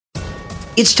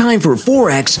It's time for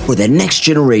Forex for the next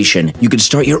generation. You can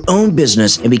start your own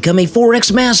business and become a Forex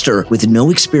master with no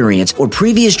experience or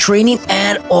previous training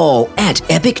at all at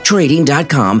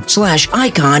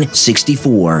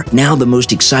epictrading.com/icon64. Now the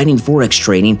most exciting Forex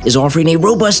training is offering a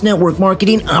robust network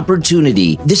marketing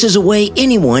opportunity. This is a way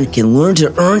anyone can learn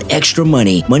to earn extra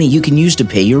money. Money you can use to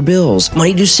pay your bills,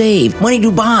 money to save, money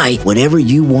to buy, whatever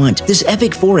you want. This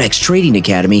Epic Forex Trading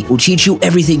Academy will teach you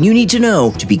everything you need to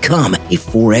know to become a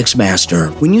Forex master.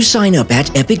 When you sign up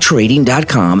at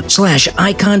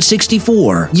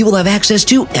epictrading.com/icon64, you will have access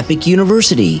to Epic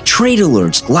University, trade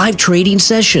alerts, live trading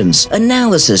sessions,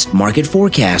 analysis, market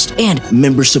forecast, and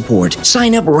member support.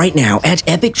 Sign up right now at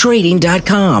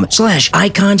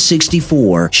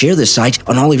epictrading.com/icon64. Share the site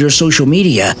on all of your social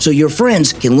media so your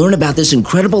friends can learn about this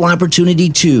incredible opportunity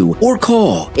too. Or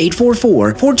call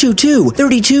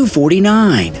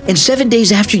 844-422-3249. And 7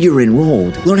 days after you're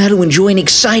enrolled, learn how to enjoy an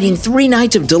exciting 3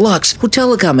 nights of deluxe hotel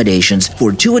accommodations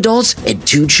for 2 adults and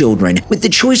 2 children with the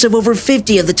choice of over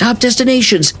 50 of the top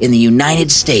destinations in the United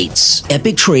States.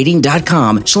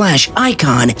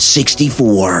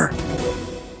 epictrading.com/icon64.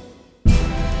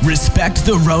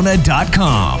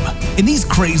 RespectTheRona.com. In these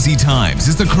crazy times,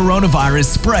 as the coronavirus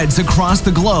spreads across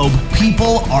the globe,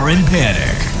 people are in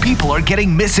panic. People are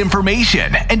getting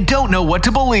misinformation and don't know what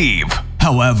to believe.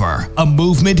 However, a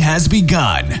movement has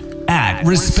begun at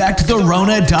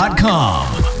RespectTheRona.com.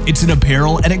 It's an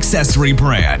apparel and accessory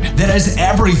brand that has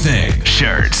everything: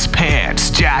 shirts,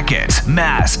 pants, jackets,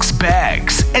 masks,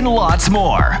 bags, and lots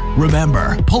more.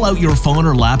 Remember, pull out your phone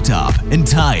or laptop and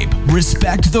type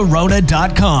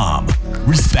RespectTheRona.com.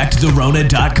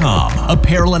 RespectTheRona.com.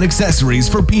 Apparel and accessories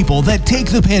for people that take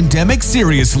the pandemic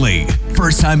seriously.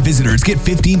 First-time visitors get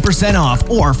 15% off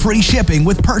or free shipping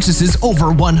with purchases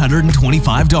over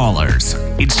 $125.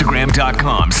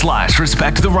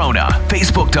 Instagram.com/RespectTheRona.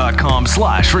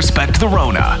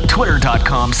 Facebook.com/RespectTheRona.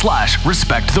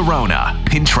 Twitter.com/RespectTheRona.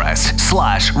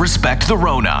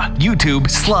 Pinterest/RespectTheRona.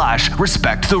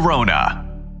 YouTube/RespectTheRona.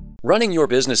 Running your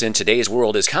business in today's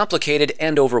world is complicated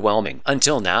and overwhelming.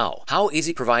 Until now,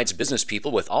 HowEasy provides business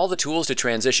people with all the tools to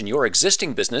transition your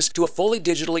existing business to a fully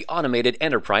digitally automated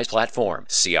enterprise platform,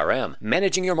 CRM,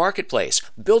 managing your marketplace,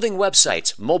 building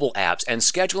websites, mobile apps, and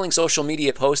scheduling social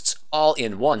media posts, all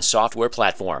in one software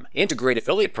platform. Integrate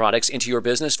affiliate products into your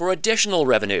business for additional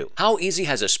revenue. HowEasy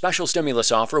has a special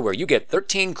stimulus offer where you get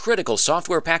 13 critical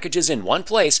software packages in one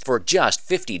place for just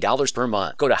 $50 per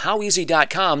month. Go to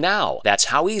howeasy.com now. That's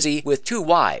HowEasy with 2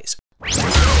 Y's. 10,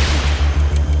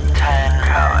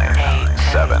 9, 8,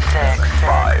 7, 6,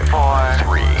 5, 4,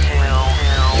 3, 2,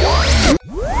 1.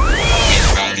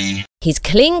 He's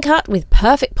clean cut with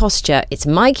perfect posture. It's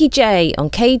Mikey J on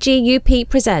KGUP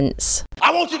Presents.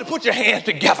 I want you to put your hands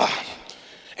together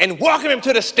and welcome him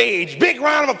to the stage. Big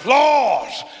round of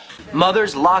applause.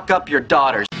 Mothers, lock up your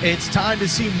daughters. It's time to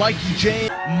see Mikey J.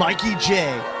 Mikey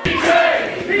J.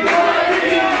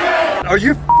 Are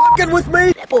you fucking with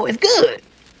me? That boy is good.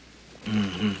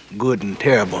 Good and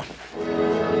terrible.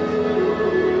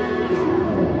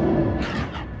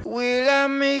 Will I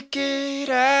make it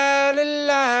out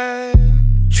alive?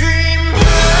 Dream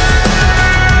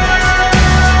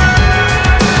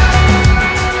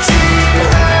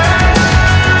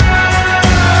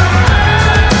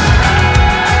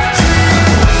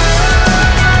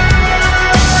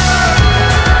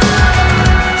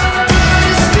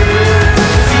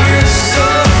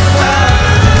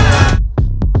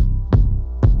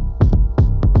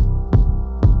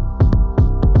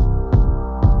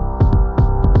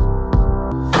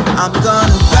I'm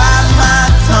gonna bite my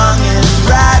tongue and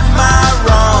right my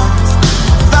wrongs.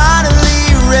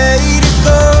 Finally ready to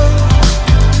go.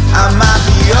 I might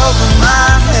be over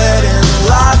my head and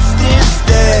lost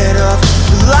instead of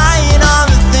relying on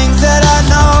the things that I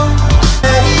know.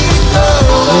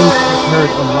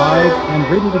 Heard Alive and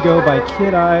Ready to Go by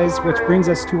Kid Eyes, which brings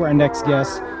us to our next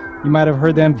guest. You might have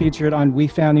heard them featured on We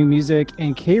Found New Music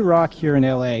and K-Rock here in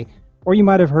LA. Or you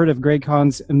might have heard of Greg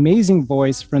Kahn's amazing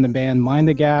voice from the band Mind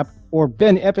the Gap, or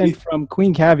Ben Eppen from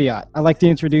Queen Caveat. I'd like to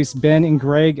introduce Ben and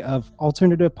Greg of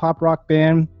alternative pop rock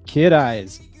band Kid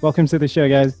Eyes. Welcome to the show,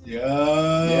 guys. Yo.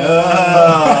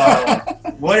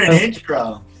 What an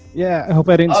intro. Yeah, I hope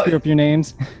I didn't screw up your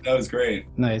names. That was great.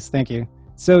 Nice, thank you.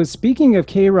 So speaking of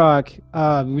K-Rock,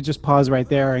 we just pause right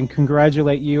there and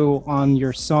congratulate you on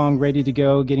your song Ready to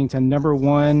Go, getting to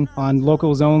 #1 on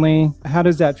Locals Only. How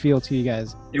does that feel to you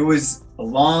guys? It was a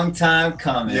long time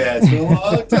coming. Yeah, it's a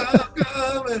long time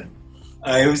coming.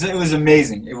 It was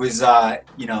amazing. It was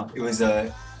it was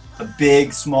a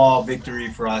big small victory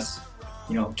for us.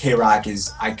 You know, K-Rock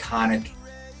is iconic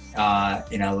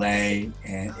in LA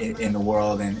and in the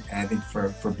world. And I think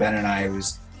for Ben and I, it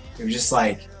was just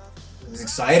like, it was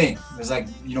exciting. It was like,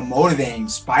 you know, motivating,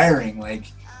 inspiring. Like,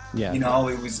 Yeah. you know,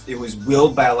 it was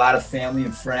willed by a lot of family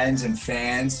and friends and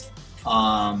fans,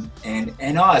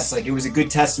 and us. Like, it was a good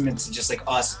testament to just like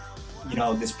us, you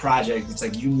know, this project. It's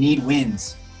like, you need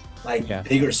wins, like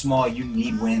big or small, you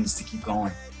need wins to keep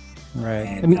going. Right.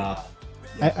 And, I mean,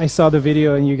 I saw the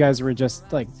video and you guys were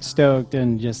just like stoked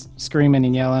and just screaming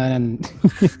and yelling, and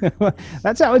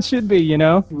that's how it should be, you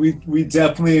know? We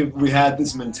definitely had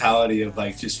this mentality of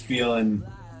like just feeling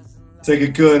it's like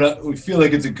we feel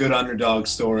like it's a good underdog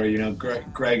story, you know.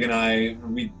 Greg and I,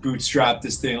 we bootstrapped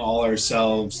this thing all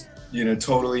ourselves, you know,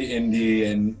 totally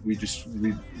indie, and we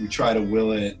try to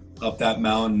will it up that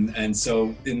mountain. And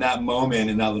so in that moment,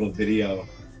 in that little video,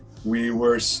 it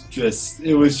was just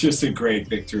a great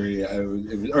victory.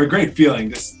 Or a great feeling,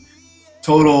 just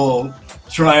total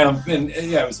triumph. And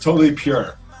yeah, it was totally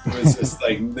pure. It was just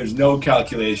like, there's no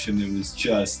calculation. It was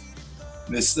just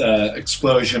this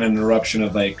explosion and eruption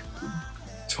of like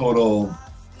total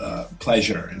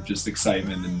pleasure and just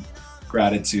excitement and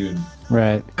gratitude.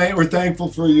 Right. We're thankful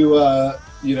for you,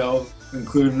 you know,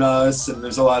 including us. And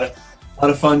there's a lot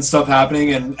of fun stuff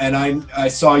happening. And I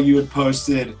saw you had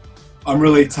posted, I'm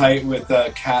really tight with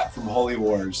Kat from Holy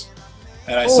Wars,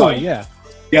 and I saw you.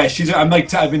 Yeah, I've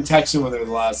been texting with her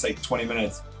the last like 20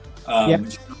 minutes. She's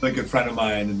a really good friend of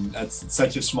mine, and that's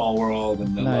such a small world,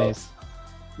 and nice.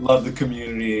 love the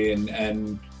community,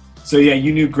 and so yeah,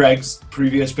 you knew Greg's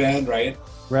previous band, right?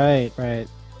 Right.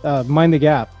 Mind the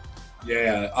Gap.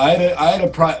 Yeah, I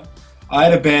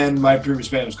had a band. My previous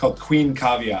band was called Queen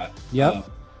Caveat. Yep.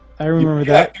 I remember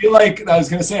that. I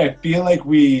feel like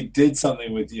we did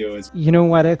something with you. You know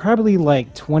what? Probably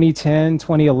like 2010,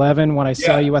 2011 when I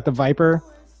saw you at the Viper.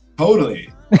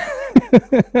 Totally.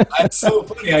 That's so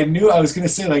funny. I knew I was going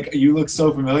to say, like, you look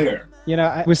so familiar. You know,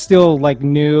 I was still like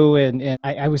new and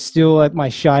I was still at my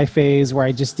shy phase where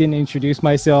I just didn't introduce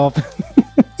myself.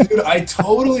 Dude, I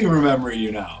totally remember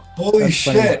you now. Holy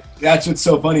shit. Funny. That's what's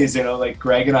so funny is, you know, like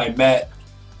Greg and I met.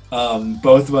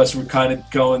 Both of us were kind of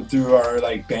going through our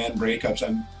like band breakups,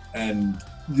 and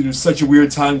it was such a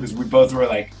weird time because we both were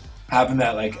like having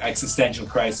that like existential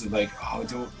crisis, like, oh,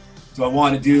 do I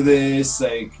want to do this?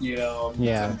 Like, you know,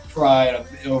 I'm fried,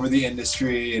 I'm over the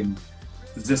industry, and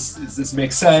does this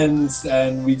make sense?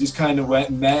 And we just kind of went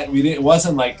and met. It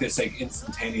wasn't like this like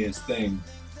instantaneous thing.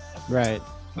 Right.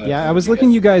 Yeah, I was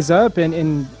looking you guys up,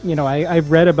 and you know,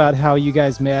 I've read about how you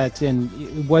guys met, and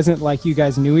it wasn't like you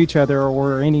guys knew each other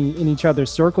or in each other's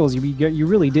circles. You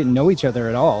really didn't know each other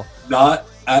at all. Not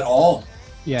at all.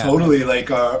 Yeah. Totally. Like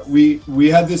we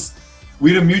had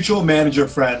a mutual manager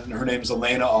friend. Her name's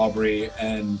Elena Aubrey,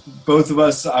 and both of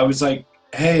us. I was like,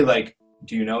 hey, like,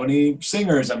 do you know any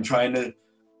singers? I'm trying to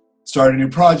start a new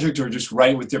project or just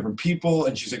write with different people.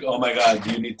 And she's like, oh my God,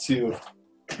 do you need to?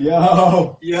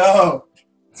 Yo.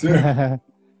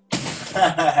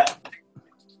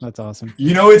 That's awesome.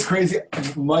 You know, it's crazy.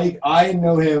 Mike, I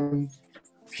know him.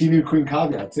 He knew Queen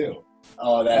Caveat too.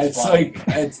 Oh, that's funny.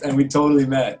 And we totally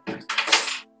met.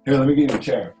 Here, let me get you a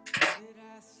chair.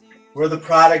 We're the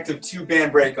product of 2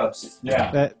 band breakups.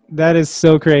 Yeah. That is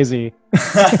so crazy.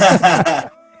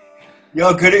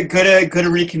 Yo, good to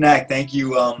reconnect. Thank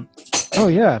you. Oh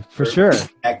yeah, for sure.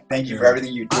 Thank you for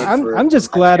everything you did. I'm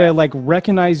just glad I like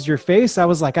recognized your face. I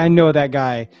was like, I know that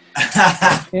guy.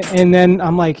 and then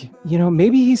I'm like, you know,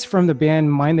 maybe he's from the band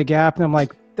Mind the Gap, and I'm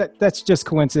like, that's just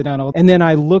coincidental. And then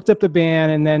I looked up the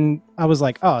band, and then I was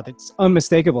like, oh, that's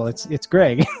unmistakable. It's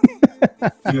Greg.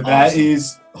 Dude, that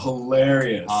is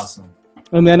hilarious. Awesome.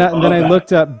 And then I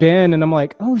looked up Ben, and I'm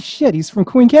like, oh shit, he's from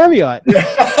Queen Caveat.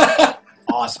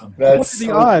 Awesome. That's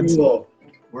the odds. Cool.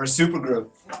 We're a super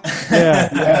group.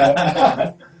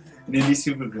 Yeah. An indie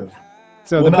super group.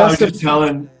 So I was just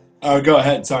telling. Oh, go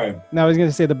ahead. Sorry. No, I was going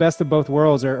to say the best of both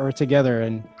worlds are together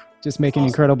and just making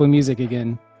incredible music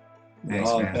again.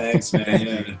 Thanks, man.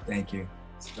 Yeah. Thank you.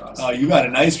 Awesome. Oh, you got a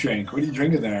nice drink. What are you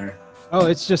drinking there? Oh,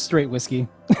 it's just straight whiskey.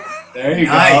 There you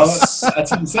go. That's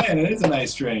what I'm saying. It is a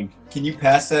nice drink. Can you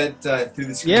pass that through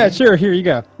the screen? Yeah, sure. Here you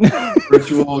go.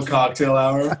 Virtual cocktail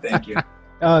hour. Thank you.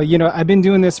 You know, I've been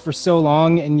doing this for so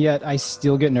long, and yet I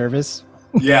still get nervous.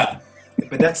 Yeah.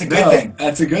 But that's a good thing.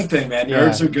 That's a good thing, man.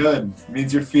 Nerves are good. It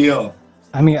means you feel.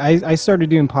 I mean, I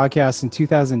started doing podcasts in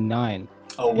 2009.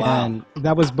 Oh, wow. And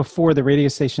that was before the radio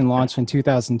station launched in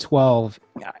 2012.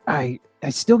 I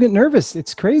still get nervous.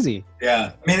 It's crazy.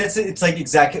 Yeah. I mean, it's like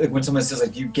exactly like when someone says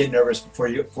like you get nervous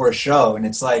for a show, and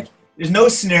it's like there's no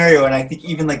scenario, and I think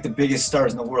even like the biggest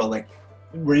stars in the world, like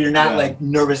where you're not Yeah. like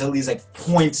nervous at least like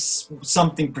points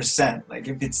something percent. Like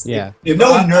if it's Yeah. if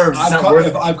no nerves, it's not worth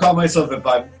it. I've caught myself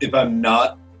if I'm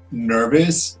not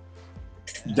nervous,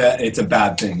 that it's a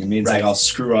bad thing. It means like I'll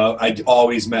screw up. I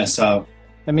always mess up.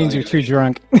 That means you're too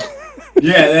drunk.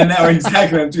 Yeah, then now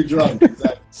exactly. I'm too drunk.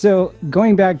 Exactly. So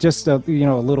going back just a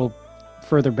little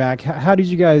further back, how did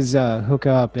you guys hook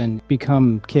up and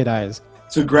become Kid Eyes?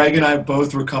 So Greg and I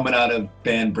both were coming out of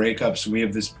band breakups. We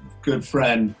have this good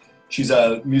friend. She's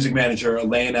a music manager,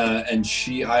 Elena, and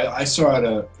I saw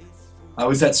her I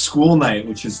was at School Night,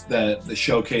 which is the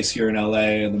showcase here in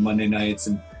LA on the Monday nights,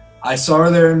 and I saw her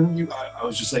there, and I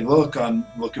was just like, look, I'm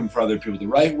looking for other people to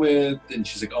write with, and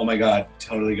she's like, oh my God,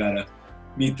 totally gotta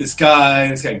meet this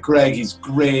guy Greg, he's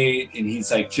great, and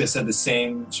he's like just had the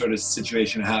same sort of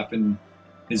situation happen.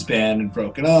 His band had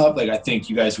broken up, like I think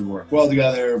you guys would work well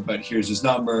together, but here's his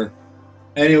number.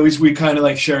 Anyways, we kind of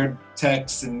like shared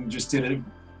texts and just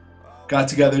got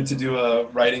together to do a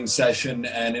writing session,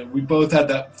 and we both had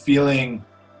that feeling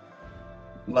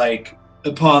like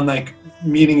upon like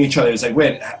meeting each other, it's like,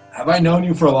 wait, have I known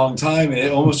you for a long time? And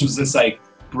it almost was this like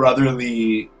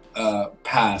brotherly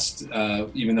past,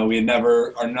 even though we had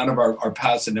never, or none of our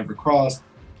paths had never crossed,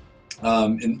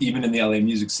 and even in the LA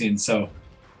music scene. So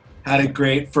had a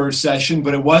great first session,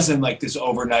 but it wasn't like this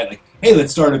overnight, like, hey,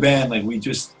 let's start a band. Like we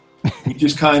just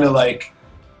kind of like,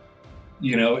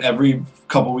 every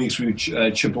couple weeks we would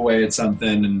chip away at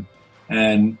something,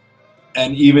 and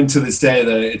even to this day,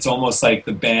 it's almost like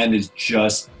the band is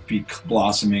just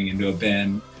blossoming into a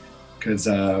band, because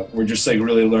we're just like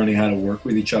really learning how to work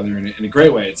with each other in a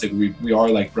great way. It's like we are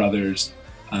like brothers,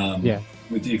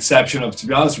 with the exception of, to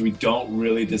be honest, we don't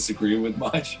really disagree with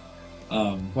much.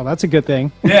 Well, that's a good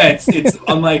thing. Yeah, it's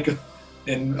unlike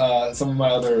in some of my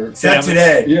other. Except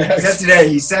today. Yeah. Except today,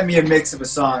 he sent me a mix of a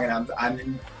song, and I'm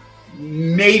in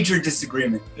major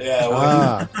disagreement. Yeah.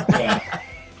 Well, yeah.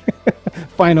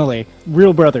 Finally,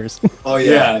 real brothers. Oh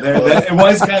yeah. It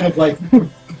was kind of like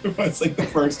it was like the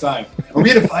first time. Are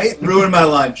we gonna fight? Ruin my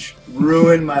lunch.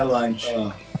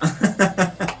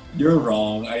 You're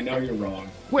wrong. I know you're wrong.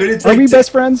 Wait, are we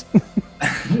best friends?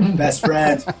 Best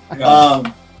friends.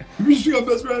 We should go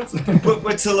best friends.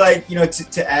 but to like,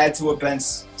 to add to what Ben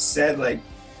said, like,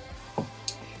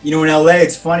 in LA,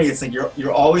 it's funny. It's like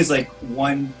you're always like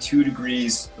 1-2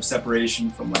 degrees of separation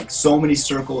from like so many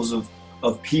circles of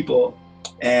people,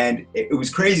 and it was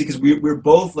crazy because we were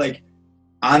both like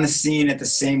on the scene at the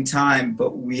same time,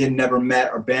 but we had never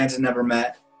met. Our bands had never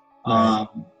met,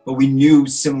 but we knew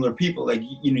similar people. Like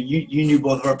you knew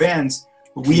both of our bands,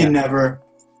 but we had never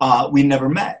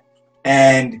met,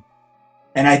 and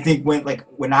I think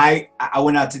when I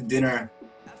went out to dinner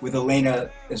with Elena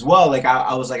as well, like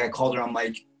I was like, I called her, I'm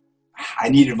like, I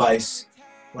need advice.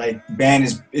 Like the band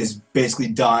is basically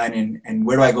done, and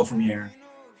where do I go from here?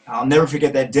 I'll never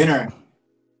forget that dinner.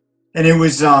 And it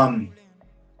was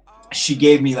she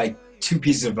gave me like 2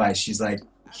 pieces of advice. She's like,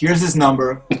 here's this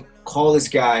number, call this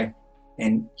guy,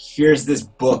 and here's this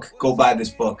book, go buy this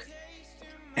book.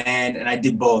 And I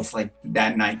did both like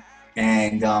that night.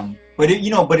 And but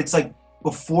it's like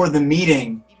before the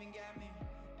meeting,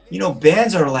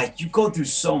 bands are like, you go through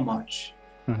so much.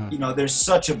 Mm-hmm. There's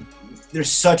such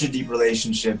a deep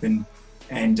relationship,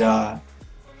 and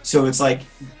so it's like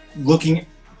looking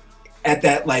at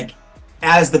that, like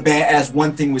as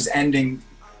one thing was ending,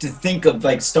 to think of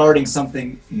like starting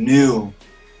something new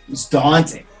was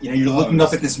daunting. You're looking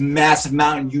up at this massive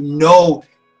mountain,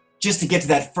 just to get to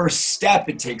that first step,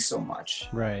 it takes so much.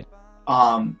 Right.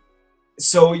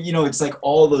 So, it's like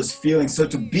all those feelings. So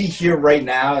to be here right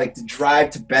now, like to drive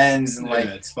to Ben's, and like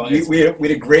it's fun. We had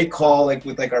a great call, like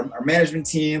with like our management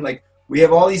team, like we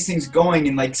have all these things going,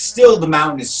 and like still the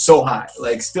mountain is so high,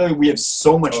 like still we have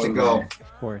so much to go.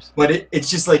 Of course. But it's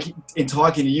just like in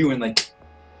talking to you and like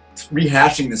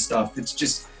rehashing this stuff,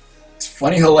 it's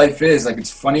funny how life is. Like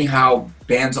it's funny how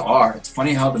bands are. It's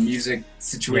funny how the music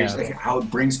situation, like how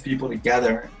it brings people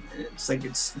together. It's like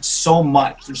it's so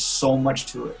much. There's so much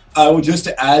to it. I would just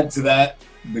to add to that,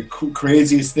 the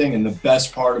craziest thing and the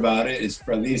best part about it is,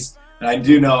 for at least, and I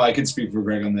do know I could speak for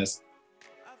Greg on this,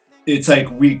 it's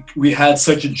like we had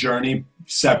such a journey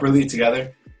separately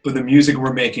together, but the music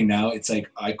we're making now, it's like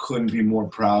I couldn't be more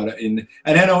proud. And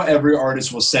I know every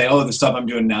artist will say, oh, the stuff I'm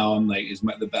doing now is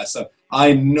the best stuff.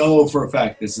 I know for a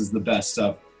fact this is the best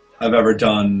stuff I've ever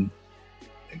done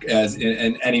as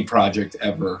in any project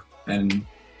ever, and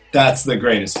that's the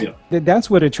greatest feeling. That's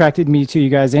what attracted me to you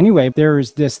guys anyway.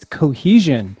 There's this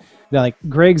cohesion. Like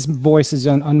Greg's voice is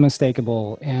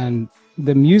unmistakable, and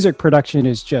the music production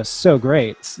is just so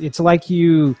great. It's like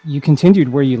you continued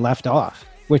where you left off.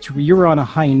 which you were on a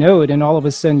high note, and all of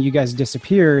a sudden you guys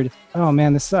disappeared. Oh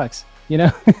man, this sucks, you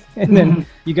know? And then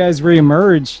you guys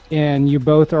reemerge, and you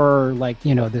both are like,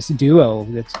 you know, this duo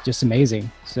that's just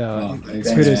amazing. So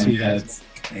kudos to you guys.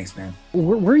 Thanks, man.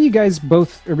 Where are you guys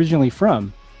both originally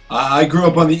from? I grew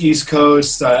up on the East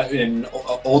Coast in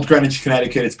Old Greenwich,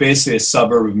 Connecticut. It's basically a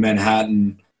suburb of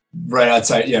Manhattan, right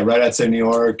outside New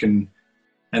York, and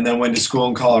then went to school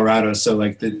in Colorado. So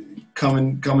like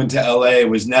coming to LA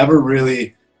was never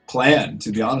really planned,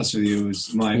 to be honest with you. It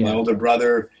was my older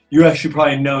brother. You actually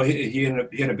probably know he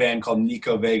had a band called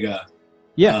Nico Vega.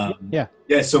 Yeah.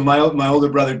 So my older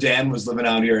brother Dan was living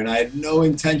out here, and I had no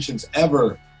intentions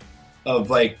ever of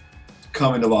like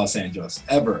coming to Los Angeles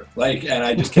ever. And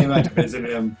I just came out to visit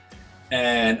him,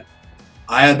 and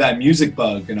I had that music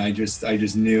bug, and I just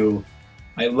knew.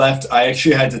 I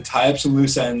actually had to tie up some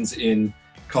loose ends in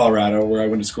Colorado where I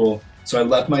went to school. So I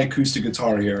left my acoustic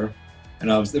guitar here,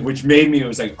 which made me, it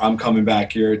was like, I'm coming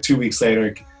back here. 2 weeks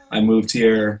later, I moved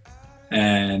here,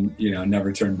 and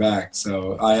never turned back.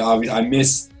 So I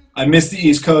miss the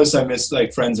East Coast. I miss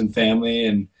like friends and family,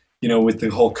 and with the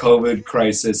whole COVID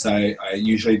crisis, I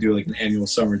usually do like an annual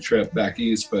summer trip back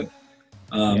east, but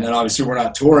and obviously we're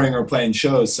not touring or playing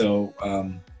shows, so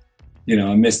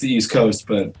I miss the East Coast,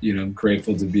 but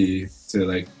grateful to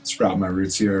like sprout my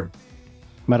roots here.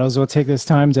 Might as well take this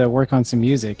time to work on some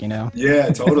music, Yeah,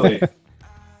 totally.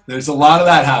 There's a lot of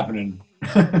that happening.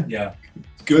 Yeah,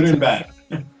 good and bad.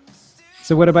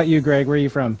 So what about you, Greg? Where are you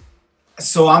from?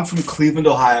 So I'm from Cleveland,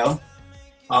 Ohio.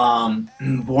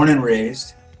 Born and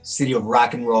raised, city of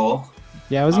rock and roll.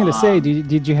 Yeah, I was going to say,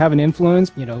 did you have an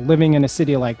influence, living in a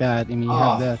city like that? I mean, you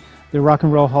have the Rock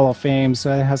and Roll Hall of Fame,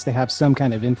 so it has to have some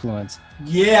kind of influence.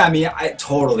 Yeah, I mean, I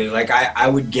totally, I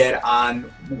would get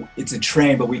on, it's a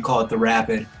train, but we call it the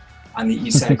Rapid, on the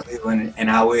east side of Cleveland,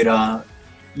 and I would,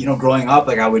 growing up,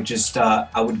 I would just,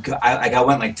 I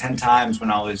went like 10 times when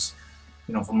I was,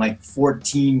 from like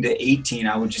 14 to 18,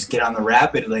 I would just get on the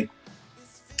Rapid,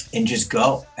 and just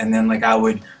go. And then I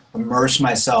would immerse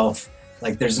myself.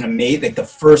 There's an amazing, the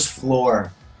first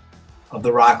floor of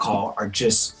the Rock Hall are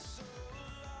just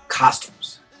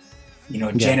costumes.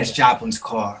 Janis Joplin's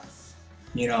car.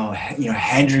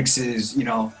 Hendrix's,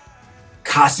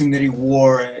 costume that he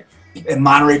wore at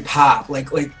Monterey Pop.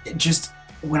 Just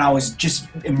when I was just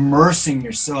immersing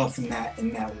yourself in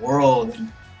that world,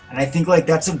 and I think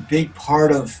that's a big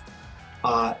part of,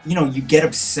 you get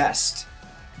obsessed.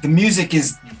 The music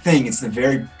is the thing; it's the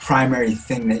very primary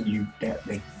thing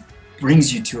that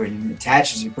brings you to it and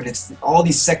attaches you. But it's all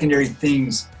these secondary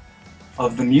things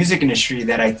of the music industry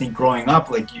that I think growing up,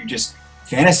 you just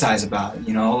fantasize about.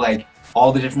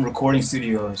 All the different recording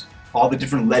studios, all the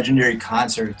different legendary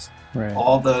concerts, right.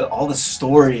 all the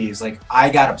stories. I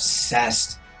got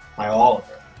obsessed by all of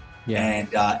it.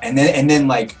 Yeah. And then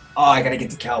I gotta get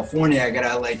to California. I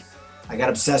got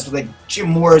obsessed with Jim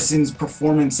Morrison's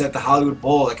performance at the Hollywood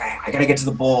Bowl. I gotta get to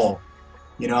the bowl,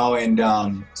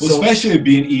 and especially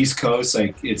being East Coast,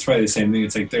 it's probably the same thing.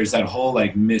 It's there's that whole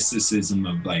mysticism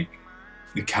of the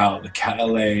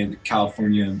LA and the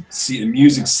California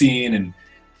music scene, and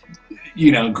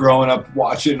growing up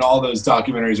watching all those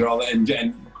documentaries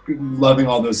and loving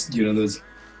all those those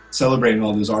celebrating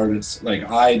all those artists.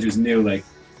 I just knew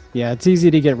yeah, it's easy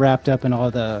to get wrapped up in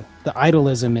all the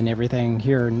idolism and everything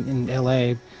here in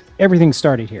LA. Everything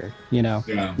started here,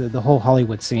 the whole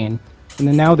Hollywood scene. And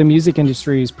then now the music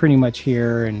industry is pretty much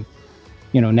here and,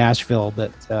 Nashville,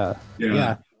 but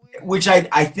yeah. Which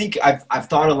I think I've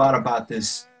thought a lot about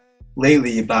this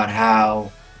lately, about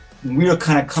how when we were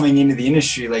kind of coming into the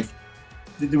industry,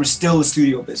 there was still a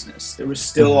studio business. There was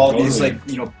still all these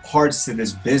parts to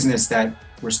this business that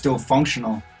were still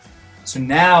functional. So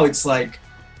now it's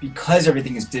because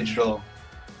everything is digital,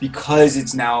 because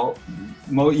it's now,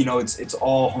 it's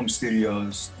all home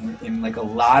studios, and a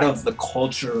lot of the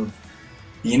culture of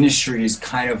the industry is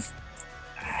kind of,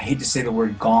 I hate to say the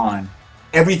word gone.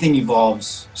 Everything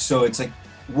evolves. So it's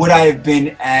would I have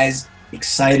been as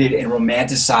excited and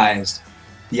romanticized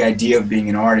the idea of being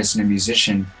an artist and a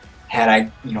musician had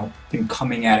I, been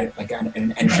coming at it at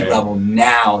an entry level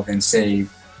now than say,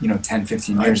 10,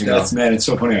 15 years ago. It's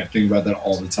so funny. I think about that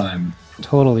all the time.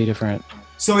 Totally different.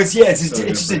 So it's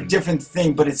just a different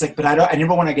thing, but it's but I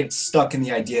never want to get stuck in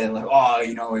the idea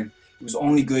it was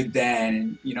only good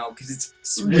then, because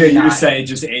it's really you say it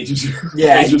just ages you.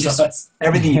 Yeah,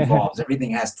 everything evolves.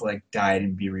 Everything has to die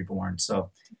and be reborn.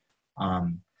 So,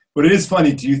 but it is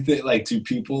funny. Do you think do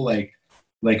people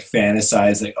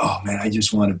fantasize oh man, I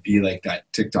just want to be like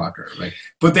that TikToker,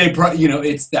 but they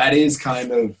that is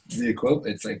kind of the equivalent.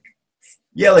 It's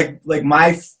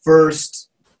my first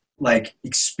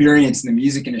experience in the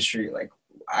music industry,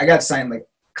 I got signed like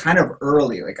kind of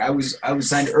early. Like I was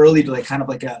signed early to like kind of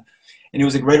like and it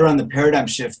was like right around the paradigm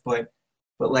shift, but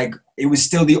like it was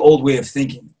still the old way of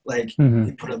thinking. Like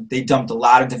they dumped a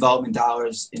lot of development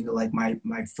dollars into like my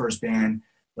first band.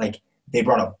 Like they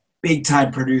brought a big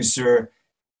time producer.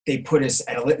 They put us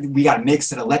we got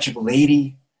mixed at Electric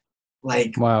Lady.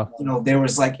 Like, wow. You know, there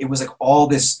was like, it was like all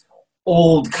this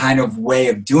old kind of way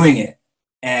of doing it.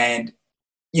 And,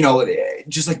 you know,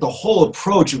 just like the whole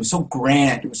approach, it was so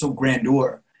grand. It was so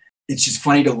grandeur. It's just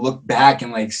funny to look back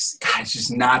and like, God, it's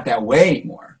just not that way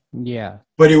anymore. Yeah.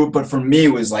 But for me,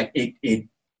 it was like, it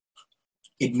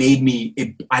made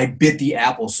me, I bit the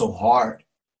apple so hard.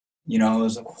 You know, it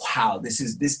was like, wow,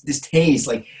 this taste,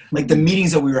 like the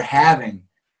meetings that we were having,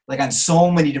 like on so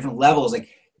many different levels, like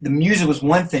the music was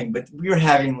one thing, but we were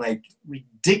having like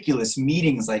ridiculous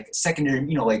meetings, like secondary,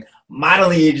 you know, like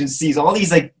modeling agencies, all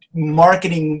these like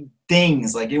marketing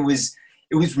things. Like it was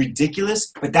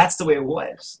ridiculous, but that's the way it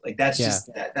was. Like that's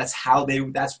just that's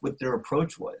what their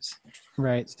approach was.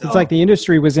 Right. So, it's like the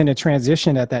industry was in a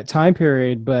transition at that time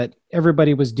period, but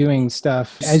everybody was doing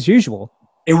stuff as usual.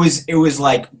 It was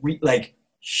like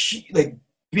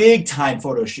big time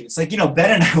photo shoots. Like, you know,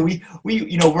 Ben and I, we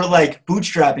you know, we're like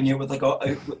bootstrapping it with like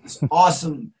with this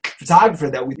awesome photographer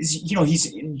that you know,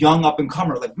 he's young up and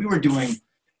comer. Like we were doing,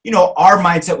 you know, our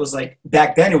mindset was like,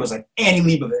 back then it was like Annie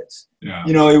Leibovitz. Yeah.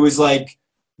 You know, it was like,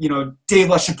 you know, Dave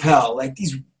LaChapelle, like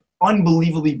these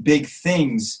unbelievably big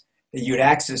things that you had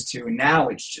access to. And now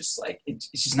it's just like, it's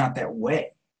just not that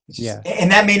way.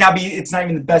 And that may not be, it's not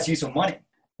even the best use of money.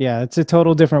 Yeah, it's a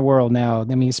total different world now.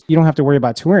 I mean, you don't have to worry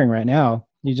about touring right now.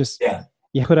 You just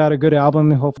you put out a good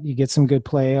album and hope you get some good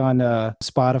play on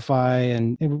Spotify.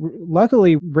 And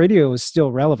luckily, radio is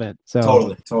still relevant.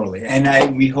 So Totally.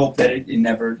 And we hope that it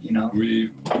never, you know,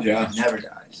 never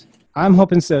dies. I'm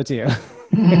hoping so too.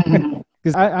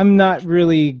 Because I'm not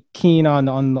really keen on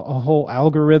the whole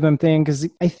algorithm thing, because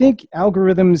I think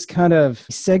algorithms kind of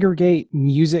segregate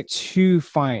music too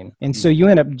fine. And so you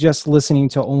end up just listening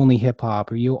to only hip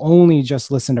hop, or you only just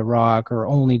listen to rock, or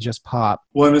only just pop.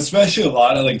 Well, and especially a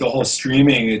lot of like the whole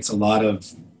streaming, it's a lot of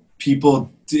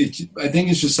people, I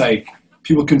think it's just like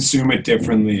people consume it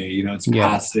differently. You know, it's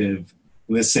passive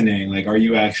listening. Like, are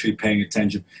you actually paying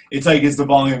attention? It's like, is the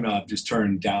volume knob just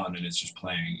turned down and it's just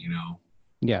playing, you know?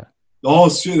 Yeah. The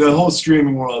whole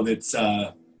streaming world, it's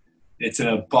in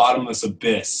a bottomless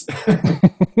abyss.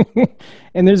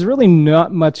 And there's really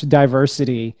not much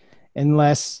diversity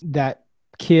unless that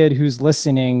kid who's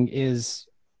listening is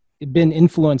been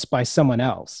influenced by someone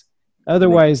else.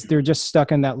 Otherwise, they're just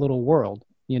stuck in that little world,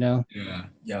 you know?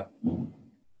 Yeah.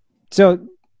 So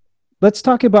let's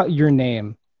talk about your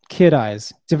name, Kid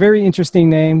Eyes. It's a very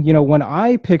interesting name. You know, when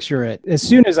I picture it, as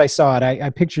soon as I saw it, I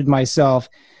pictured myself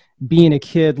being a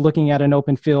kid looking at an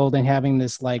open field and having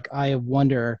this like eye of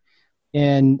wonder,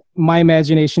 and my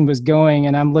imagination was going,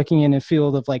 and I'm looking in a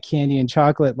field of like candy and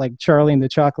chocolate, like Charlie and the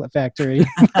Chocolate Factory.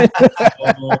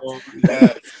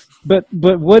 But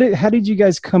how did you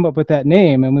guys come up with that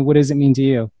name? I mean, what does it mean to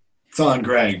you? It's on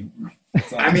Greg.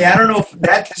 I mean, I don't know if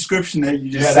that description that you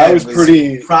just said that was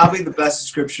pretty, probably the best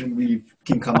description we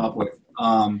can come up with.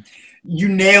 You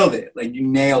nailed it.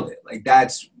 Like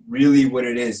that's really what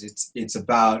it is. It's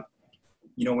about,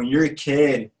 you know, when you're a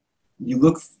kid, you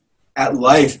look at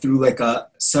life through like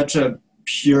such a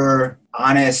pure,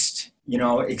 honest, you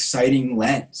know, exciting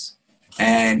lens,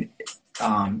 and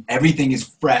everything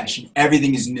is fresh and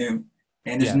everything is new,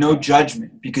 and there's no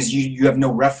judgment because you have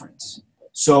no reference.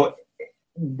 So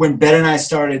when Ben and I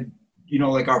started, you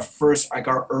know, like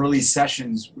our early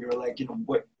sessions, we were like, you know,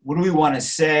 what do we want to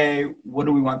say? What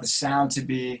do we want the sound to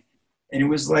be? And it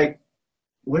was like,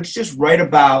 let's just write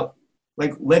about,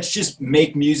 like, let's just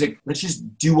make music. Let's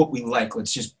just do what we like.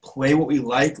 Let's just play what we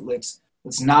like. Let's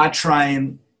not try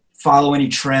and follow any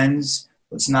trends.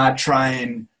 Let's not try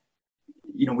and,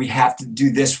 you know, we have to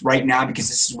do this right now because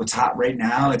this is what's hot right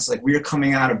now. It's like we are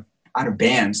coming out of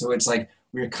band. So it's like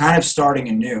we're kind of starting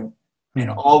anew. And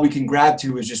all we can grab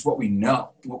to is just what we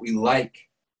know, what we like.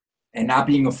 And not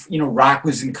being rock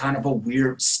was in kind of a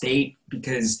weird state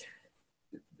because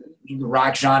the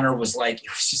rock genre was like,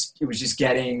 it was just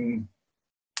getting,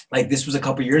 like, this was a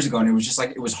couple years ago, and it was just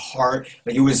like, it was hard.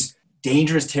 Like, it was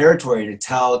dangerous territory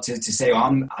to say, oh,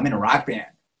 I'm in a rock band.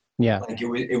 Yeah. Like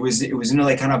it was in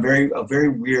like kind of a very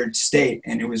weird state.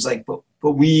 And it was like, but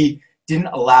we didn't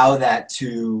allow that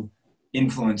to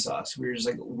influence us. We were just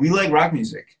like, we like rock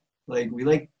music. Like, we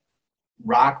like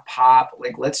rock, pop.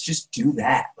 Like, let's just do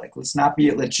that. Like, let's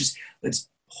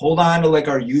hold on to like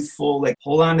our youthful, like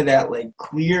hold on to that like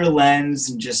clear lens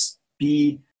and just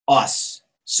be us.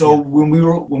 So when we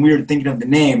were thinking of the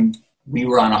name, we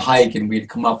were on a hike and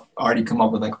we'd already come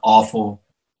up with like awful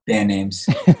band names.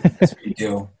 That's what we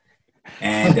do.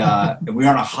 And we were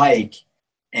on a hike,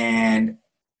 and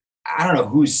I don't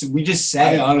know we just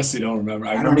said. I honestly don't remember.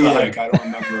 I remember like I don't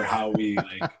remember how we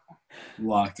like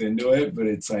locked into it, but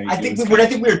it's like I think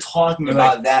we were talking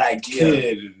about like that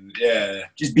idea. Yeah,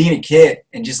 just being a kid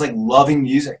and just like loving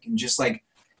music and just like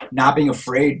not being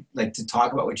afraid like to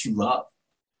talk about what you love.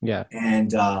 Yeah,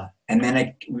 and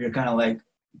then we were kind of like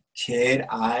Kid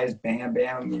Eyes, Bam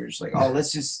Bam. And we were just like, oh,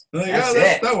 let's just that's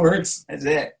it. That works. That's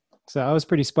it. So I was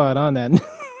pretty spot on then.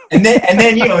 and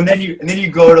then you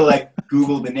go to like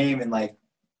Google the name, and like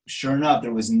sure enough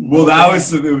there was no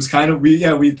it was kind of I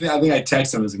think I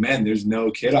texted him. I was like, man, there's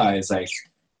no Kid Eyes like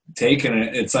taking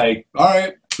it. It's like, all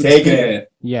right, taking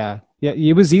it. Yeah,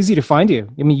 it was easy to find you.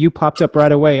 I mean, you popped up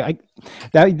right away.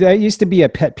 That used to be a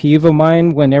pet peeve of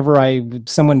mine. Whenever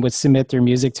someone would submit their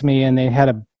music to me and they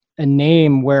had a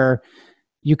name where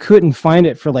you couldn't find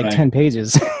it for like 10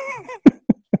 pages.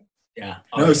 Yeah.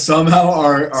 No, somehow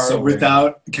our so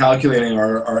without calculating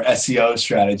our SEO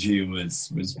strategy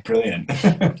was brilliant.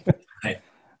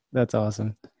 That's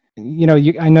awesome. You know,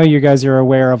 I know you guys are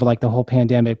aware of like the whole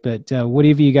pandemic, but what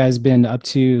have you guys been up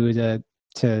to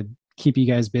keep you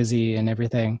guys busy and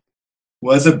everything?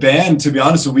 Well, as a band, to be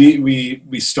honest,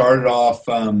 we started off.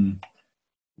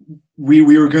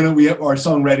 We have our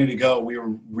song Ready to Go. We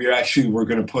were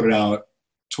gonna put it out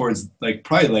towards like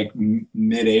probably like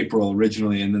mid-April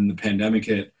originally, and then the pandemic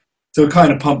hit, so it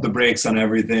kind of pumped the brakes on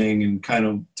everything and kind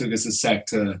of took us a sec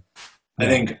to. I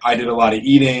think I did a lot of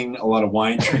eating, a lot of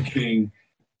wine drinking.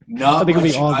 Not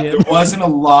much, there wasn't a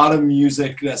lot of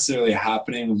music necessarily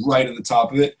happening right at the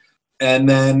top of it. And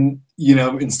then, you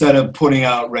know, instead of putting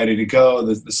out Ready to Go,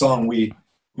 the song, we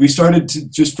started to,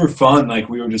 just for fun, like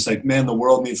we were just like, man, the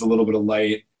world needs a little bit of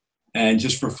light. And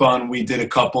just for fun, we did a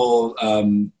couple,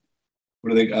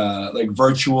 what are they, like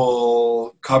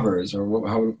virtual covers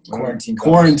or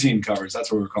quarantine covers.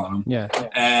 That's what we're calling them. Yeah.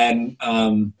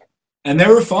 And they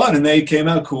were fun and they came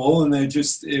out cool and they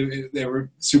were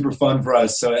super fun for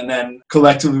us. So, and then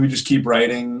collectively we just keep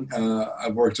writing.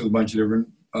 I've worked with a bunch of different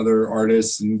other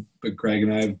artists, but Greg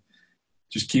and I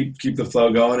just keep the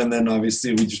flow going. And then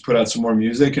obviously we just put out some more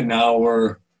music, and now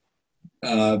we're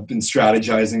been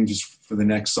strategizing just for the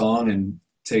next song and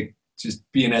just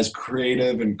being as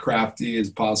creative and crafty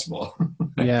as possible.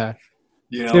 Yeah.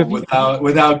 You know,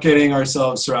 without getting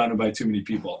ourselves surrounded by too many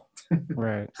people.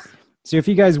 Right. So if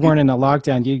you guys weren't in a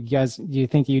lockdown, do you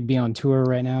think you'd be on tour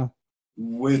right now?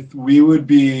 We would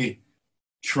be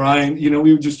trying, you know,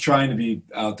 we were just trying to be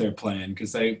out there playing,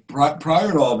 because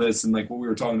prior to all this and like what we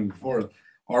were talking before,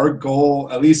 our goal,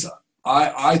 at least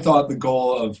I thought the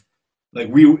goal of like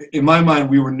in my mind,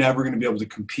 we were never going to be able to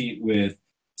compete with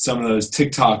some of those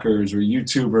TikTokers or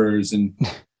YouTubers, and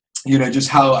you know, just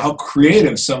how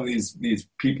creative some of these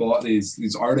people,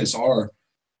 these artists are.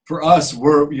 For us,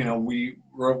 we're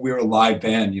a live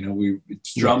band. You know,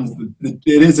 it's drums.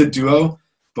 It is a duo,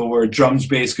 but we're drums,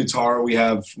 bass, guitar. We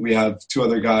have two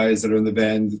other guys that are in the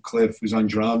band. Cliff, who's on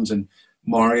drums, and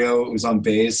Mario, who's on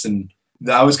bass. And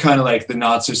that was kind of like the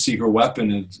not so secret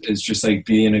weapon. Is just like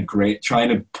trying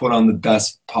to put on the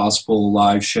best possible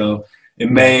live show. It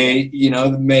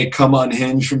may come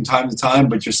unhinged from time to time,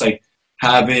 but just like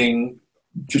putting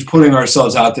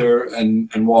ourselves out there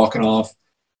and walking off,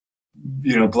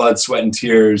 you know, blood, sweat, and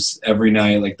tears every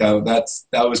night, like that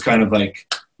was kind of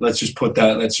like, let's just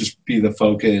be the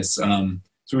focus. So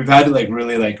we've had to like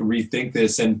really like rethink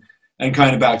this, and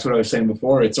kind of back to what I was saying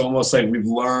before, it's almost like we've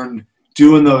learned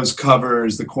doing those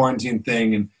covers, the quarantine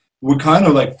thing, and we're kind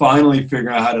of like finally figuring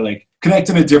out how to like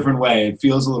connect in a different way. It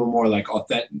feels a little more like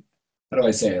authentic. How do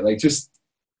I say it? Like, just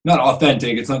not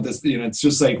authentic. It's not this, you know, it's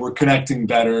just like we're connecting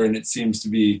better, and it seems to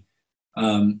be,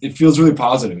 it feels really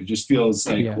positive. It just feels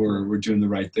like we're doing the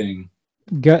right thing.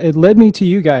 It led me to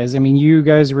you guys. I mean, you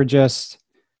guys were just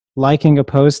liking a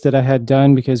post that I had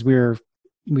done because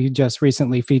we just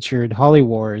recently featured Holly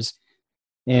Wars,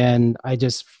 and I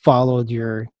just followed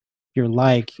your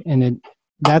like, and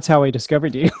that's how I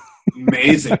discovered you.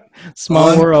 Amazing.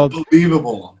 Small world.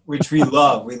 Unbelievable. Which we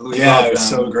love. We love it was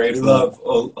so great. We love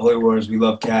Holly Wars. We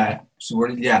love Kat. So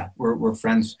we're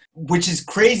friends. Which is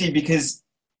crazy because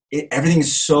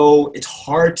everything's it's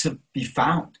hard to be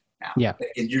found now. Yeah.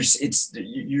 You're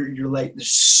like,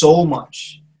 there's so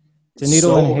much. It's a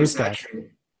needle in a haystack.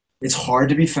 It's hard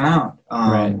to be found.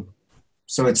 Right.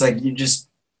 So it's like you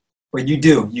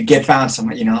get found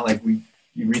somewhere, you know, like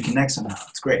you reconnect somehow.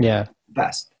 It's great. Yeah.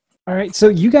 Best. All right. So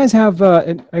you guys have,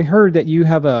 I heard that you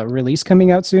have a release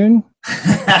coming out soon.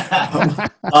 I'll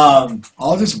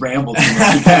just ramble too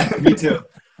much. Me too.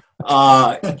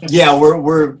 Yeah,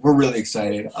 we're really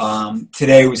excited.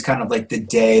 Today was kind of like the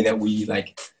day that we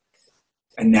like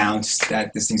announced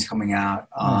that this thing's coming out.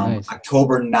 Nice.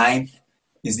 October 9th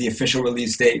is the official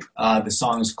release date. The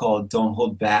song is called Don't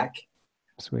Hold Back.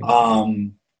 Sweet.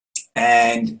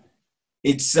 And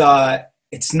it's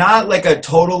not like a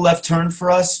total left turn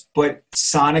for us, but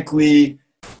sonically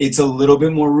it's a little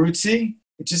bit more rootsy.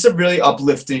 It's just a really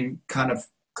uplifting, kind of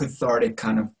cathartic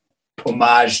kind of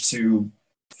homage to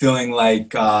feeling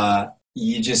like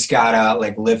you just gotta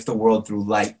like lift the world through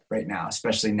light right now,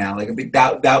 especially now. Like I think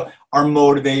that our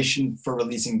motivation for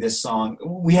releasing this song,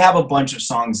 we have a bunch of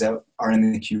songs that are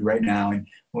in the queue right now, and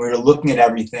we were looking at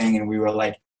everything, and we were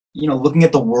like, you know, looking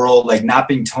at the world, like not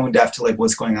being tone deaf to like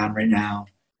what's going on right now,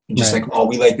 and just Right. like, oh,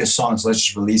 we like this song, so let's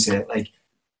just release it. Like,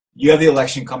 you have the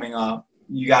election coming up,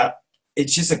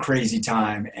 it's just a crazy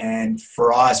time, and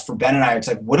for us, for Ben and I, it's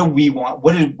like, what do we want?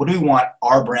 What do we want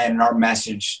our brand and our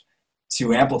message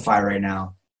to amplify right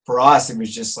now? For us, it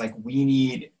was just like,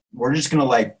 we're just gonna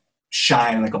like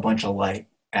shine like a bunch of light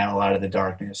at a lot of the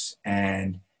darkness,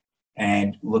 and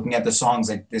looking at the songs,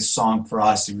 like this song for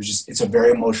us, it's a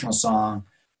very emotional song,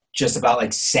 just about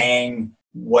like saying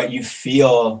what you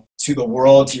feel to the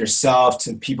world, to yourself,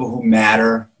 to people who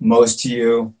matter most to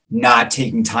you, not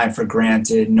taking time for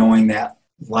granted, knowing that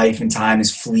life and time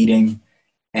is fleeting,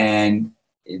 and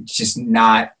it's just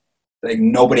not like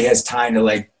nobody has time to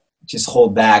like just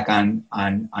hold back on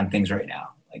things right now.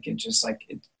 Like it's just like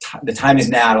the time is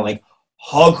now to like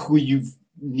hug who you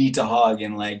need to hug,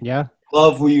 and like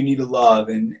love who you need to love,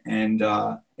 and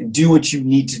do what you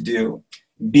need to do,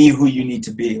 be who you need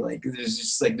to be. Like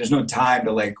there's no time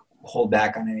to like hold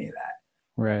back on any of that.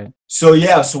 Right. So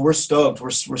yeah, so we're stoked.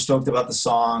 We're stoked about the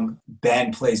song.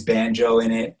 Ben plays banjo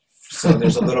in it, so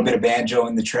there's a little bit of banjo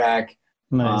in the track.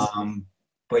 Nice.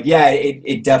 But yeah,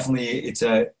 it definitely, it's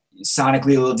a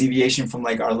sonically a little deviation from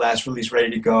like our last release,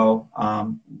 Ready to Go.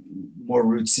 More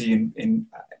rootsy in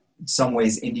some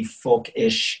ways indie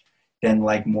folk-ish than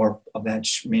like more of that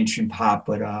mainstream pop,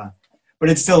 but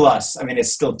it's still us. I mean,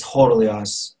 it's still totally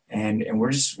us, and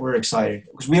we're excited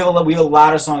because we have a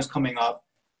lot of songs coming up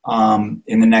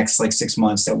in the next like 6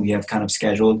 months that we have kind of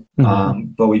scheduled.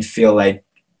 But we feel like,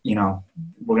 you know,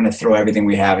 we're gonna throw everything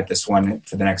we have at this one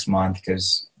for the next month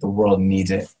because the world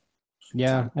needs it.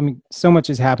 Yeah, I mean, so much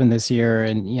has happened this year,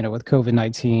 and you know, with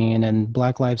COVID-19 and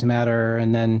Black Lives Matter,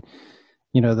 and then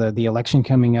you know the election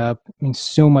coming up. I mean,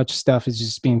 so much stuff is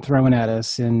just being thrown at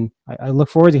us, and I look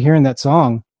forward to hearing that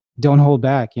song. Don't hold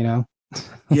back, you know.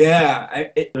 Yeah,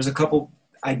 there's a couple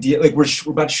ideas. Like we're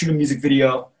about to shoot a music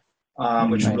video,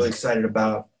 which I'm really excited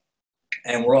about,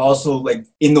 and we're also like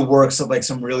in the works of like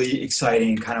some really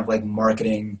exciting kind of like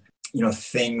marketing, you know,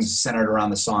 things centered around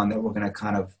the song that we're gonna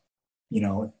kind of, you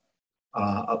know,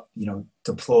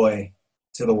 deploy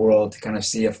to the world to kind of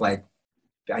see if like,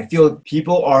 I feel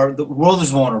the world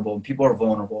is vulnerable, and people are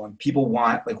vulnerable, and people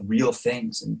want like real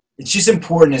things, and it's just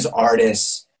important as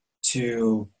artists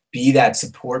to be that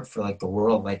support for like the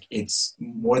world. Like it's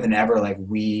more than ever, like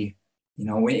we, you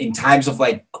know, in times of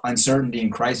like uncertainty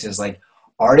and crisis, like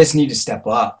artists need to step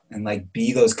up and like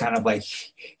be those kind of like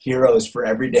heroes for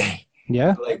every day.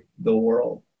 Yeah. Like the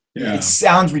world. Yeah. It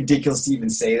sounds ridiculous to even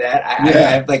say that.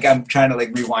 I'm trying to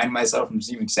like rewind myself from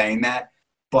even saying that,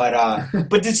 but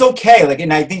it's okay. Like,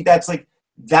 and I think that's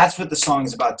what the song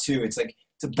is about too. It's like,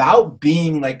 it's about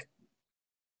being like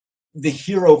the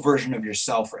hero version of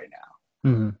yourself right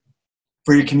now.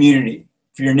 For your community,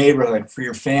 for your neighborhood, for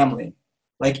your family.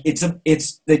 Like it's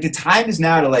like the time is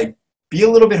now to like be a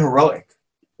little bit heroic.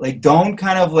 Like don't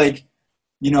kind of like,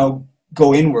 you know,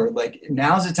 go inward. Like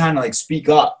now's the time to like speak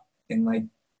up and like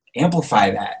amplify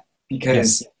that,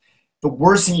 because the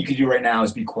worst thing you could do right now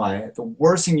is be quiet. The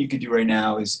worst thing you could do right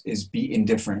now is be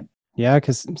indifferent. Yeah,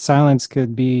 because silence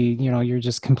could be, you know, you're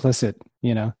just complicit,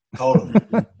 you know.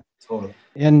 Totally.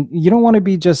 And you don't want to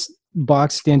be just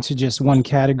boxed into just one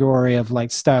category of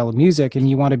like style of music, and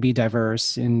you want to be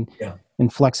diverse and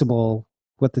flexible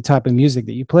with the type of music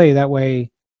that you play. That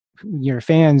way your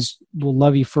fans will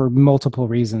love you for multiple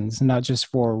reasons, not just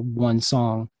for one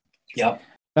song. Yep.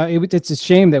 It's a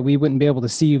shame that we wouldn't be able to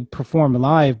see you perform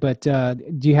live, but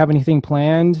do you have anything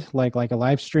planned, like a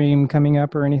live stream coming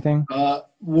up or anything? Well,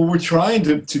 we're trying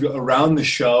to around the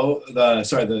show,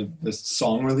 the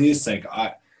song release, like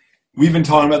we've been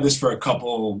talking about this for a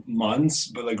couple months,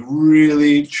 but like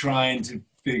really trying to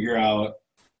figure out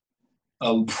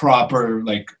a proper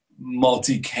like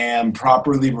multicam,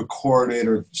 properly recorded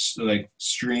or like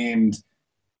streamed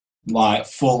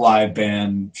full live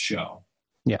band show.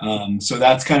 Yeah. So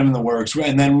that's kind of in the works,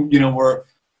 and then you know we're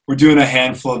doing a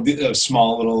handful of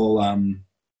small little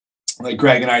like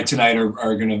Greg and I tonight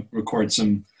are going to record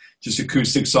some just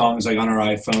acoustic songs like on our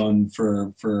iPhone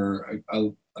for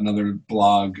another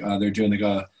blog. They're doing like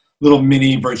a little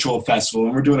mini virtual festival,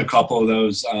 and we're doing a couple of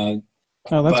those. Oh,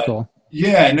 that's cool.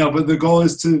 Yeah, no, but the goal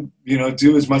is to,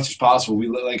 do as much as possible. We,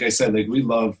 like I said, like we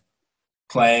love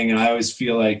playing, and I always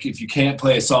feel like if you can't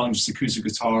play a song just acoustic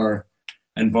guitar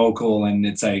and vocal, and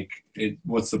it's like,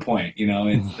 what's the point?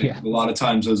 It's like, a lot of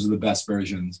times those are the best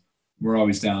versions. We're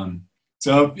always down.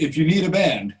 So if you need a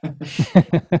band,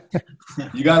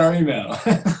 you got our email.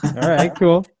 All right,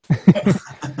 cool.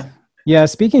 Yeah,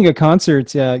 speaking of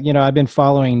concerts, I've been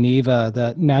following NIVA,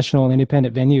 the National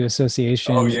Independent Venue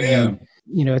Association. Oh, yeah. And,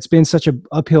 it's been such an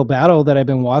uphill battle that I've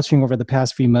been watching over the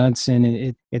past few months,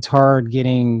 and it's hard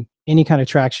getting any kind of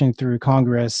traction through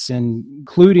Congress, and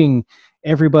including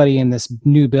everybody in this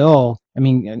new bill. I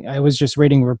mean, I was just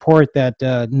reading a report that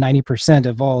 90%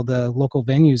 of all the local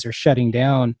venues are shutting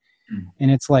down.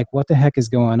 And it's like, what the heck is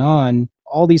going on?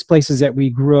 All these places that we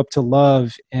grew up to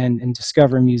love and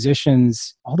discover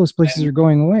musicians, all those places are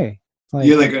going away.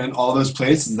 And all those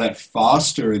places that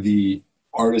foster the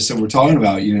artists that we're talking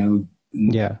about,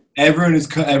 Yeah.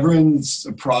 Everyone's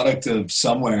a product of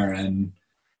somewhere, and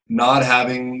not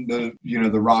having the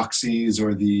Roxy's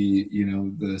or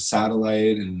the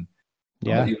Satellite, and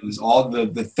there's all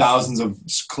the thousands of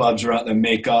clubs around that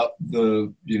make up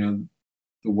the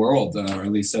world, or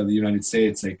at least the United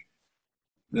States. Like,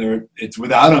 it's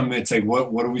without them, it's like,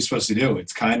 what are we supposed to do?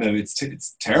 It's kind of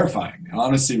it's terrifying,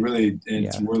 honestly. Really,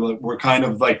 we're kind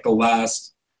of like the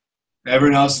last.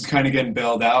 Everyone else is kind of getting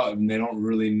bailed out, and they don't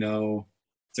really know.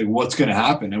 It's like, what's going to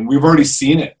happen? And we've already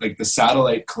seen it. Like, the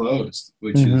Satellite closed,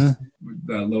 which is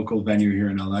the local venue here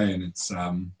in LA, and it's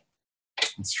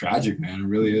tragic, man. It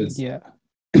really is. Yeah.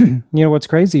 What's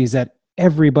crazy is that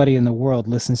everybody in the world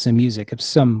listens to music of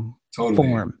some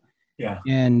form. Yeah.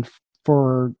 And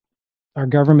for our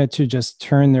government to just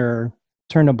turn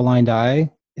a blind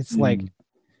eye, it's like,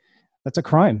 that's a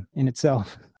crime in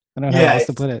itself. I don't know how else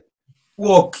to put it.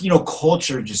 Well,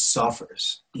 culture just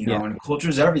suffers, and culture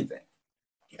is everything.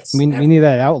 We need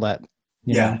that outlet.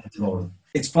 Yeah.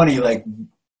 It's funny, like,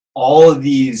 all of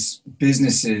these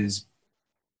businesses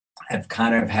have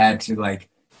kind of had to like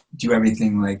do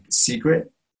everything like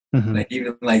secret. Like,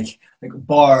 even like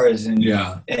bars and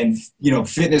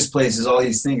fitness places, all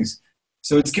these things.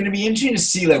 So it's going to be interesting to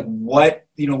see like what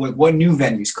new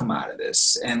venues come out of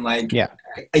this. And like,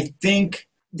 I think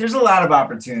there's a lot of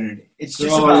opportunity. It's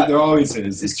just there always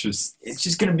is. It's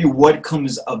just going to be what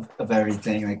comes of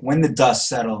everything. Like, when the dust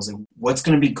settles, and what's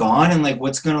going to be gone, and like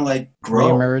what's going to like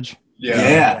grow. Reemerge.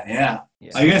 Yeah.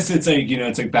 I guess it's like,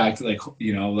 it's like back to like,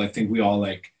 I think we all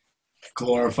like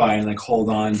glorify and like hold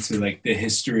on to like the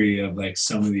history of like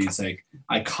some of these like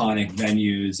iconic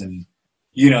venues, and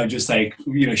just like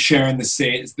sharing the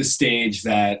stage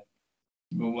that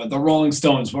the Rolling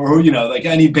Stones or like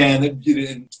any band that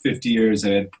in 50 years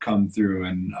that had come through.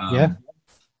 And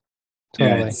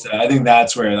totally. I think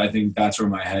that's where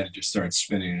my head just starts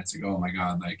spinning. It's like, oh my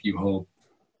God, like you hope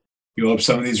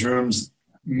some of these rooms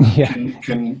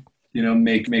can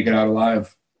make it out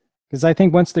alive. Because I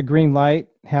think once the green light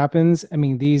happens, I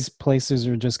mean, these places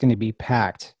are just going to be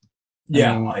packed.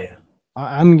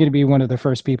 I'm going to be one of the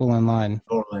first people in line.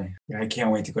 Totally. Yeah, I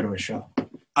can't wait to go to a show.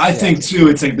 I think too,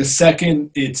 it's like the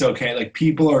second it's okay, like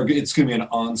it's going to be an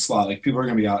onslaught. Like, people are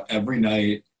going to be out every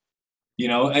night.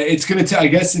 It's going to, I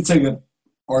guess it's like an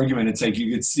argument. It's like,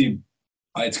 you could see,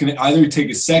 it's going to either take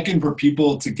a second for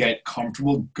people to get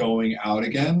comfortable going out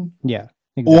again. Yeah.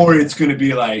 Exactly. Or it's going to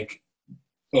be like,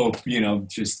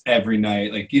 just every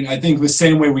night. Like, I think the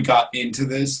same way we got into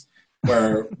this,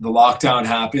 where the lockdown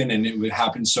happened and it would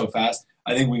happen so fast,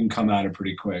 I think we can come at it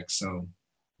pretty quick. So,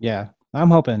 yeah, I'm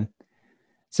hoping.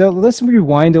 So let's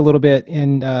rewind a little bit.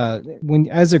 And when,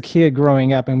 as a kid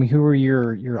growing up, I mean, who were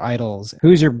your idols?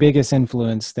 Who's your biggest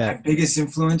influence? My biggest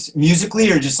influence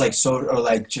musically, or just like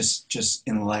just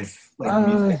in life,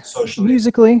 like socially?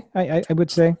 Musically, I would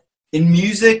say. In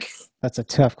music. That's a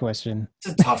tough question.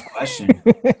 It's a tough question.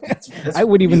 I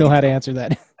wouldn't even know how to answer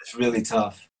that. It's really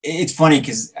tough. It's funny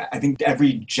because I think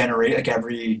every generation, like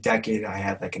every decade, I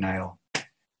had like an idol.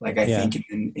 Like, I think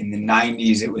in the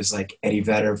 90s, it was like Eddie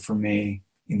Vedder for me.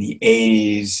 In the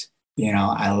 80s,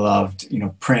 I loved,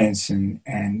 Prince, and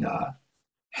in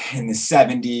the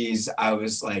 70s, I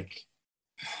was like,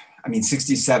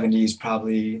 60s, 70s,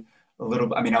 probably a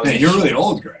little. I mean, I was. Hey, you're really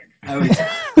old, Greg. I was.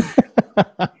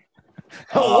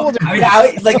 How old?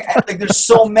 I like there's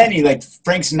so many, like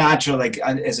Frank Sinatra. Like,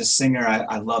 as a singer,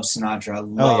 I love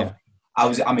Sinatra.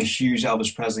 I'm a huge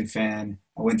Elvis Presley fan.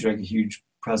 I went through like a huge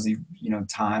Presley,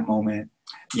 time moment.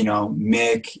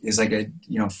 Mick is like a,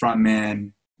 front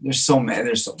man. There's so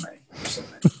many.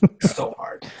 So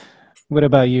hard. What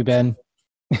about you, Ben?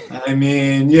 I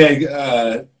mean,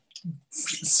 yeah,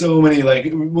 so many,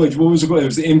 like, what was it? It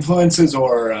was influences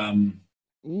or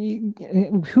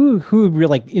Who really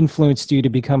like influenced you to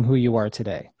become who you are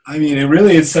today? I mean, it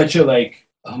really is such a like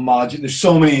homogeneous. There's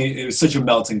so many. It was such a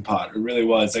melting pot. It really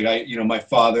was. Like my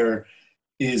father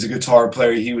is a guitar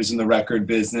player. He was in the record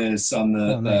business on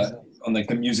the on like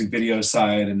the music video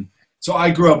side, and so I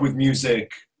grew up with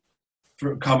music.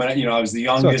 Coming, I was the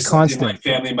youngest in my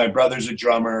family. My brother's a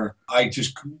drummer. I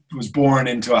just was born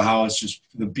into a house, just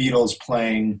the Beatles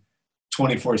playing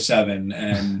 24/7.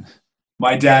 And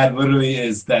my dad literally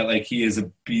is that, like, he is a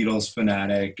Beatles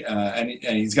fanatic, and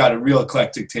he's got a real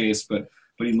eclectic taste, but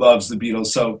he loves the Beatles.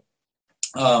 So,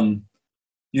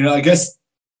 I guess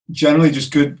generally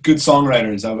just good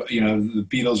songwriters. The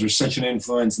Beatles were such an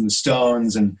influence, and the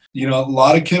Stones, and a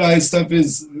lot of Kid Eyes stuff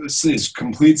is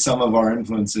complete some of our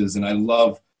influences. And I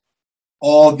love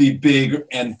all the big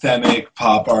anthemic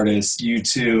pop artists,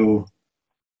 U2,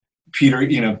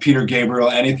 Peter Gabriel,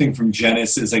 anything from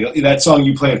Genesis, like that song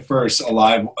you played first,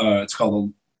 Alive. It's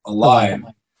called Alive.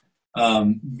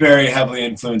 Very heavily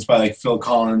influenced by like Phil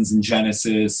Collins and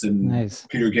Genesis and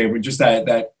Peter Gabriel, just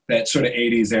that sort of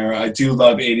 80s era. I do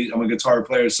love 80s. I'm a guitar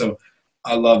player, so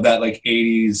I love that like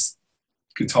 80s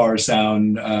guitar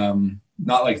sound,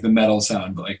 not like the metal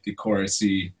sound, but like the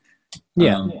chorusy.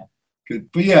 Good.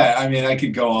 But yeah, I mean, I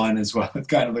could go on as well. It's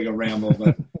kind of like a ramble,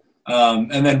 but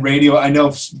and then radio. I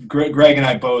know Greg and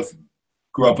I both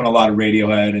grew up on a lot of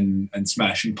Radiohead and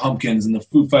Smashing Pumpkins and the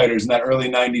Foo Fighters and that early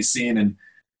 90s scene, and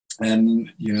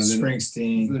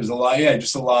Springsteen. There's a lot,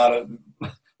 just a lot of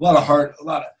heart,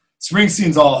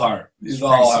 Springsteen's all heart. He's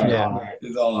all heart.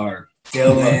 He's all heart.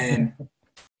 Dylan.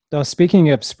 So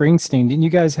speaking of Springsteen, didn't you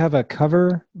guys have a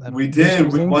cover? We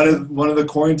did. One of the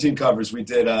quarantine covers. We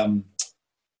did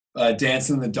Dance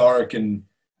in the Dark, and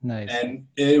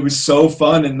it was so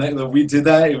fun. And we did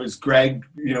that. It was Greg.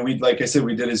 Like I said,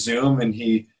 we did a Zoom, and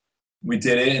we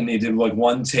did it, and he did like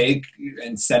one take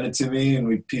and sent it to me, and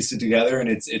we pieced it together, and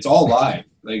it's all live.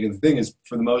 Like the thing is,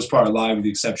 for the most part, live, with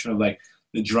the exception of like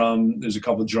the drum. There's a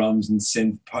couple drums and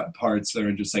synth parts that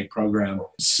are just like programmed.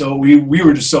 So we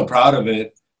were just so proud of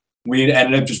it. We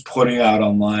ended up just putting it out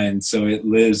online, so it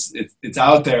lives. It's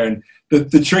out there, and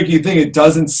the tricky thing, it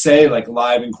doesn't say like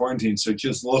live in quarantine, so it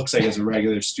just looks like it's a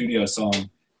regular studio song.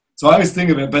 So I always think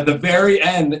of it, but the very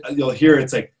end, you'll hear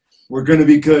it's like, "We're gonna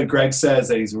be good." Greg says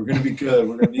that we're gonna be good.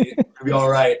 We're gonna be all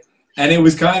right. And it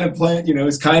was kind of playing. It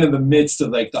was kind of the midst of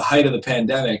like the height of the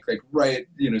pandemic, like right.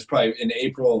 It's probably in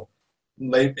April.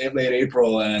 Late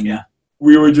April, and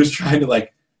we were just trying to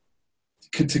like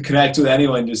to connect with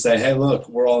anyone, just say, hey, look,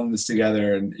 we're all in this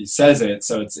together. And he says it,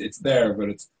 so it's there, but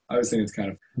I always think it's kind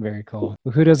of very cool.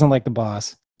 Who doesn't like the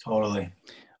boss? Totally.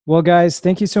 Well, guys,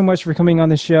 thank you so much for coming on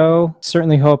the show.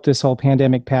 Certainly hope this whole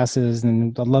pandemic passes,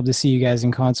 and I'd love to see you guys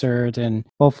in concert, and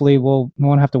hopefully we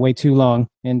won't have to wait too long.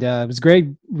 And it was great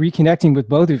reconnecting with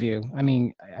both of you. I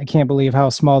mean, I can't believe how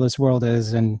small this world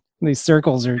is, and these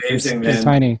circles are just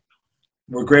tiny.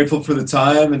 We're grateful for the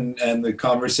time and the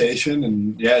conversation,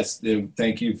 and yes,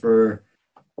 thank you for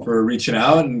reaching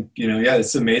out, and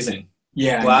it's amazing.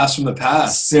 Yeah, blast from the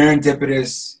past,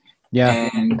 serendipitous. Yeah,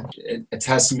 and a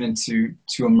testament to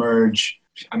Emerge.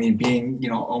 I mean, being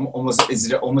almost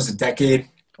a decade?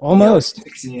 Almost,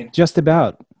 16. Just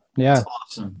about. Yeah, that's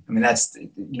awesome. I mean, that's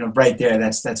right there.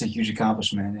 That's a huge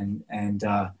accomplishment, and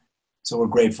so we're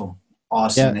grateful.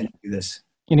 Awesome that you do this.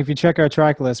 And if you check our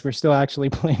track list, we're still actually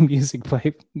playing music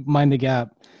by Mind the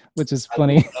Gap, which is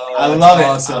funny. I love it.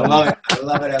 Awesome. I love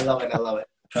it.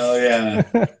 Oh,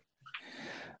 yeah.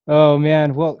 Oh,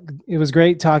 man. Well, it was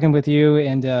great talking with you,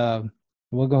 and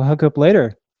we'll go hook up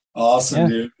later. Awesome,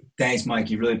 dude. Thanks,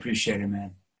 Mikey. Really appreciate it,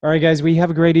 man. All right, guys. We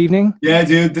have a great evening. Yeah,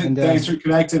 dude. Thanks for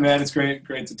connecting, man. It's great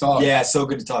to talk. Yeah, so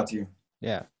good to talk to you.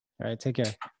 Yeah. All right, take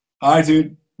care. All right,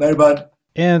 dude. Later, bud.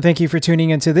 And thank you for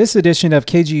tuning into this edition of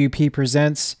KGUP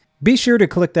Presents. Be sure to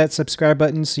click that subscribe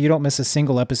button so you don't miss a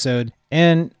single episode.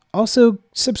 And also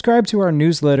subscribe to our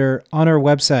newsletter on our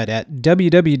website at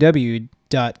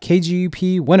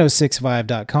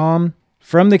www.kgup1065.com.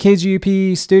 From the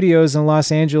KGUP studios in Los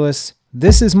Angeles,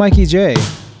 this is Mikey J.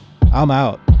 I'm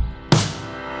out.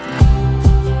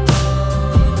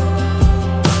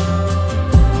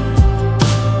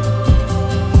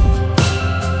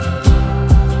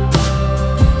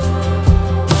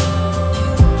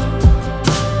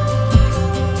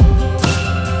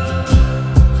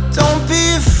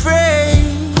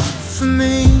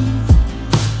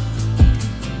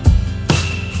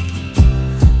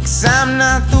 I'm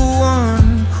not the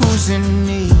one who's in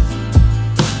need.